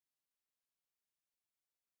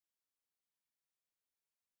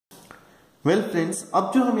Well friends,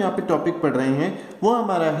 अब जो हम यहाँ पे टॉपिक पढ़ रहे हैं वो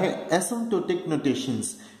हमारा है एसिम्प्टोटिक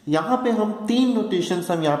नोटेशंस। यहाँ पे हम तीन नोटेशंस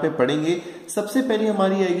हम यहाँ पे पढ़ेंगे। सबसे पहले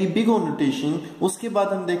हमारी आएगी बिग ओ नोटेशन, उसके बाद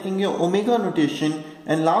हम देखेंगे ओमेगा नोटेशन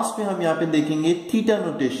एंड लास्ट में हम यहाँ पे देखेंगे थीटा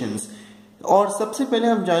नोटेशंस। और सबसे पहले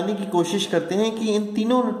हम जानने की कोशिश करते हैं कि इन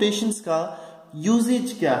तीनों नोटेशंस का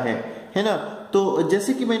यूजेज क्या है ना। तो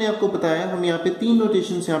जैसे कि मैंने आपको बताया, हम यहाँ पे तीन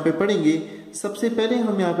नोटेशंस यहाँ पे पढ़ेंगे। सबसे पहले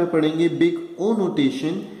हम यहाँ पे पढ़ेंगे बिग ओ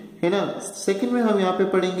नोटेशन, है ना। सेकंड में हम यहाँ पे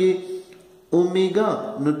पढ़ेंगे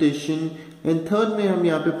ओमेगा नोटेशन एंड थर्ड में हम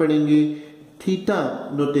यहाँ पे पढ़ेंगे थीटा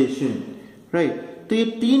नोटेशन, राइट। तो ये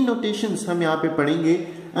तीन नोटेशंस हम यहाँ पे पढ़ेंगे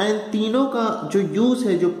एंड तीनों का जो यूज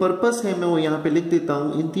है, जो पर्पस है, मैं वो यहाँ पे लिख देता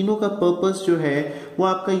हूँ। इन तीनों का पर्पस जो है वो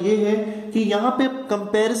आपका ये है कि यहाँ पे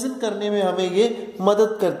कंपैरिजन करने में हमें ये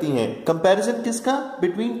मदद करती हैं। कंपैरिजन किसका?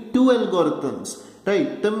 Between two algorithms,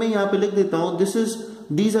 right. तब मैं यहाँ पे लिख देता हूँ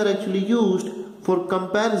these are actually used for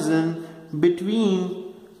comparison between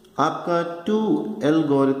आपका टू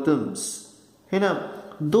एल्गोरिथम्स, है ना।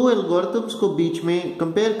 दो एल्गोरिथम्स को बीच में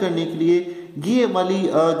कंपेयर करने के लिए ये वाली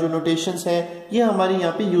जो नोटेशंस है ये हमारे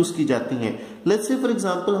यहाँ पे यूज की जाती हैं। लेट्स से फॉर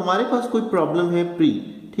एग्जांपल हमारे पास कोई प्रॉब्लम है प्री,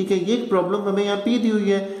 ठीक है। ये प्रॉब्लम हमें यहाँ पी दी हुई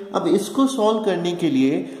है। अब इसको सॉल्व करने के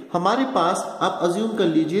लिए हमारे पास, आप अज्यूम कर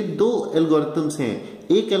लीजिए, दो एल्गोरिथम्स हैं।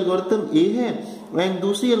 एक एल्गोरिथम ए है एंड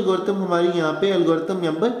दूसरी एल्गोरिथम हमारी यहाँ पे एल्गोरिथम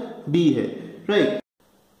नंबर बी है, राइट।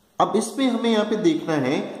 अब इसमें हमें यहाँ पे देखना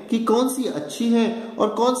है कि कौन सी अच्छी है और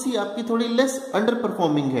कौन सी आपकी थोड़ी लेस अंडर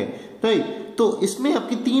परफॉर्मिंग है, राइट। तो इसमें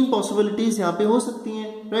आपकी तीन पॉसिबिलिटीज यहाँ पे हो सकती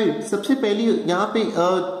हैं, राइट। सबसे पहली यहाँ पे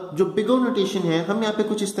जो बिग ओ नोटेशन है, हम यहाँ पे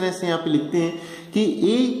कुछ इस तरह से यहाँ पे लिखते हैं कि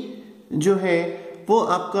ए जो है वो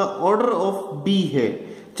आपका ऑर्डर ऑफ बी है।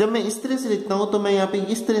 जब मैं इस तरह से लिखता हूं तो मैं यहाँ पे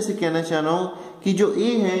इस तरह से कहना चाह रहा हूं कि जो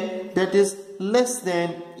ए है that is less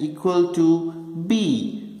than equal to be,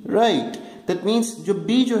 right. That means जो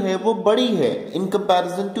B जो है वो बड़ी है in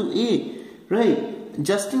comparison to A, right.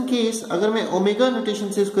 Just in case अगर मैं ओमेगा नोटेशन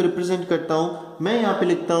से इसको रिप्रेजेंट करता हूं, मैं यहाँ पे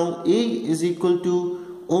लिखता हूं A is equal to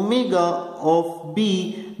omega of B,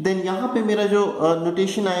 then यहाँ पे मेरा जो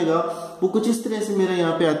नोटेशन आएगा वो कुछ इस तरह से मेरा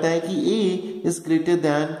यहाँ पे आता है कि A is greater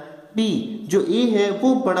than B। जो A है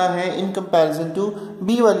वो बड़ा है इन कंपैरिजन टू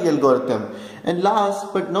B वाली algorithm. And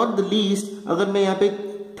last but not the least, अगर मैं यहाँ पे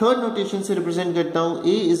थर्ड नोटेशन से रिप्रेजेंट करता हूं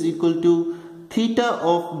A is equal to theta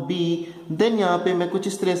of B, then यहाँ पे मैं कुछ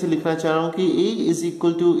इस तरह से लिखना चाह रहा हूं कि A is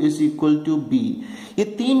equal to B। ये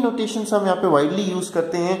तीन नोटेशन हम यहाँ पे वाइडली यूज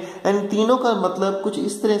करते हैं एंड तीनों का मतलब कुछ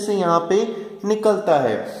इस तरह से यहाँ पे निकलता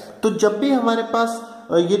है। तो जब भी हमारे पास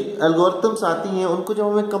ये एल्गोरिथम्स आती हैं, उनको जब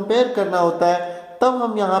हमें कंपेयर करना होता है तब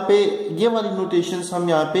हम यहाँ पे ये वाली नोटेशंस हम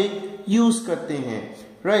यहाँ पे यूज करते हैं,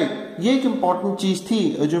 राइट। ये एक इंपॉर्टेंट चीज थी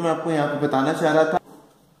जो मैं आपको यहाँ पे बताना चाह रहा था।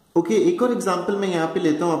 ओके, एक और एग्जांपल मैं यहाँ पे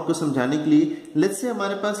लेता हूँ आपको समझाने के लिए। लेट्स से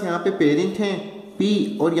हमारे पास यहाँ पे पेरेंट हैं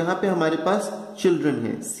P और यहाँ पे हमारे पास चिल्ड्रन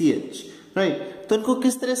है CH, राइट। तो इनको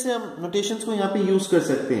किस तरह से हम नोटेशंस को यहाँ पे यूज कर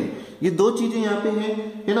सकते हैं? ये दो चीजें यहाँ पे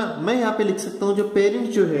हैं, है ना। मैं यहाँ पे लिख सकता हूँ जो पेरेंट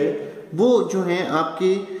जो है वो जो है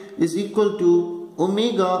आपके is equal to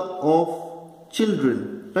omega of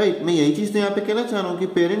children, right. मैं यही चीज तो यहाँ पे कहना चाह रहा हूँ कि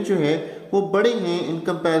पेरेंट जो है वो बड़े हैं in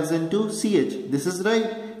comparison to CH। This is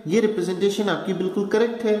right. ये रिप्रेजेंटेशन आपकी बिल्कुल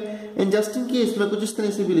करेक्ट है। एंड जस्ट इन केस मैं कुछ इस तरह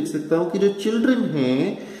से भी लिख सकता हूं कि जो चिल्ड्रन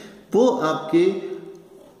हैं वो आपके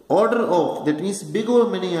order of, that means big ओ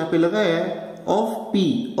मैंने यहाँ पे लगाया है, of P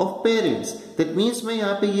of parents. That means मैं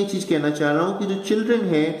यहाँ पे ये चीज कहना चाह रहा हूं कि जो चिल्ड्रन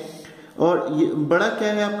है और ये बड़ा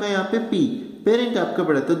क्या है आपका यहाँ पे P, पेरेंट आपका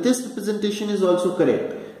बड़ा। तो this representation is also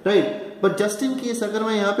correct, right. But just in case अगर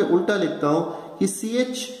मैं यहाँ पे उल्टा लिखता हूं कि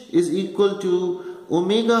CH is equal to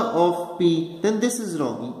omega of P, then this is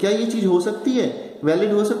wrong. क्या ये चीज हो सकती है?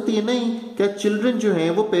 वैलिड हो सकती है? नहीं। क्या चिल्ड्रन जो हैं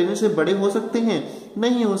वो पेरेंट्स से बड़े हो सकते हैं?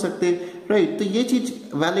 नहीं हो सकते, राइट। तो ये चीज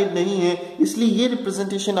वैलिड नहीं है, इसलिए ये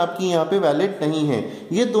रिप्रेजेंटेशन आपकी यहाँ पे वैलिड नहीं है।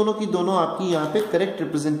 ये दोनों की दोनों आपकी यहाँ पे करेक्ट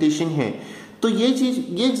रिप्रेजेंटेशन है। तो ये चीज,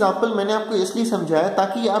 ये एग्जांपल मैंने आपको इसलिए समझाया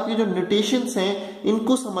ताकि आप ये जो नोटेशंस हैं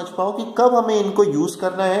इनको समझ पाओ कि कब हमें इनको यूज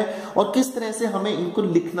करना है और किस तरह से हमें इनको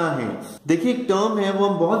लिखना है। देखिए एक टर्म है वो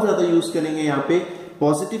हम बहुत ज्यादा यूज करेंगे यहाँ पे,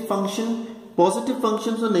 पॉजिटिव फंक्शन। पॉजिटिव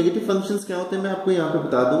फंक्शंस और नेगेटिव फंक्शंस क्या होते हैं मैं आपको यहाँ पे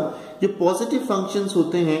बता दूं। जो पॉजिटिव फंक्शंस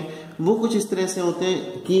होते हैं वो कुछ इस तरह से होते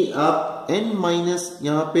हैं कि आप n माइनस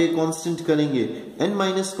यहाँ पे कांस्टेंट करेंगे, n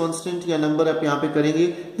माइनस कांस्टेंट या नंबर आप यहाँ पे करेंगे,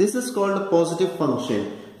 this is called a positive function,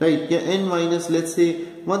 right. या n minus let's say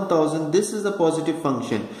 1000, this is a positive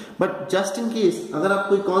function. But just in case अगर आप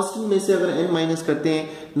कोई कांस्टेंट में से अगर n माइनस करते हैं,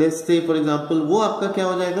 लेट्स से फॉर एग्जांपल, वो आपका क्या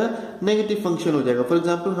हो जाएगा, नेगेटिव फंक्शन हो जाएगा। For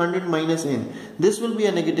example 100 minus n, this will be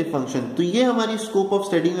a negative function. तो ये हमारी स्कोप ऑफ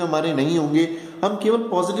स्टडी में हमारे नहीं होंगे, हम केवल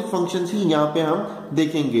पॉजिटिव फंक्शंस ही यहाँ पे हम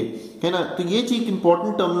देखेंगे, है ना। तो ये चीज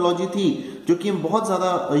इंपॉर्टेंट टर्मिनोलॉजी थी जो कि हम बहुत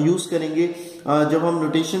ज्यादा यूज करेंगे जब हम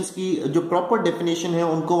नोटेशंस की जो प्रॉपर डेफिनेशन है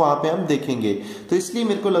उनको वहां पे हम देखेंगे। तो इसलिए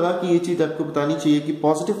मेरे को लगा कि ये चीज आपको बतानी चाहिए कि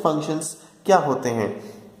पॉजिटिव फंक्शंस क्या होते हैं।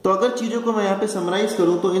 तो अगर चीजों को मैं यहाँ पे समराइज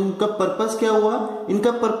करूं तो इनका पर्पस क्या हुआ,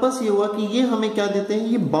 इनका पर्पस ये हुआ कि ये हमें क्या देते हैं,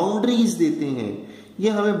 ये बाउंड्रीज देते हैं, ये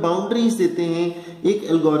हमें बाउंड्रीज देते हैं एक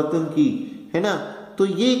एल्गोरिथम की, है ना। तो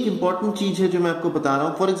ये एक इंपॉर्टेंट चीज है जो मैं आपको बता रहा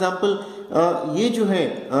हूं। फॉर एग्जांपल ये जो है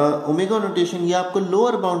ओमेगा नोटेशन, ये आपको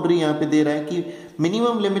लोअर बाउंड्री यहाँ पे दे रहा है कि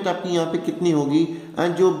मिनिमम लिमिट आपकी यहाँ पे कितनी होगी,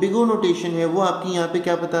 एंड जो बिग ओ नोटेशन है वो आपकी यहाँ पे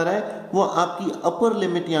क्या बता रहा है, वो आपकी अपर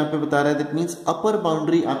लिमिट यहाँ पे बता रहा है। दैट मीन्स अपर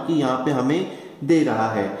बाउंड्री आपकी यहाँ पे हमें दे रहा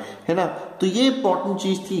है ना। तो ये इंपॉर्टेंट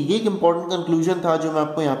चीज थी, ये एक इंपॉर्टेंट कंक्लूजन था जो मैं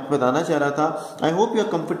आपको यहाँ पे बताना चाह रहा था। I hope you are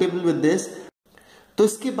comfortable with this. तो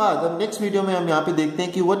इसके बाद हम नेक्स्ट वीडियो में हम यहाँ पे देखते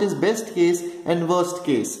हैं कि what is best case and worst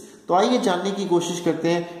case. तो आइए जानने की कोशिश करते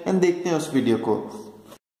हैं एंड देखते हैं उस वीडियो को।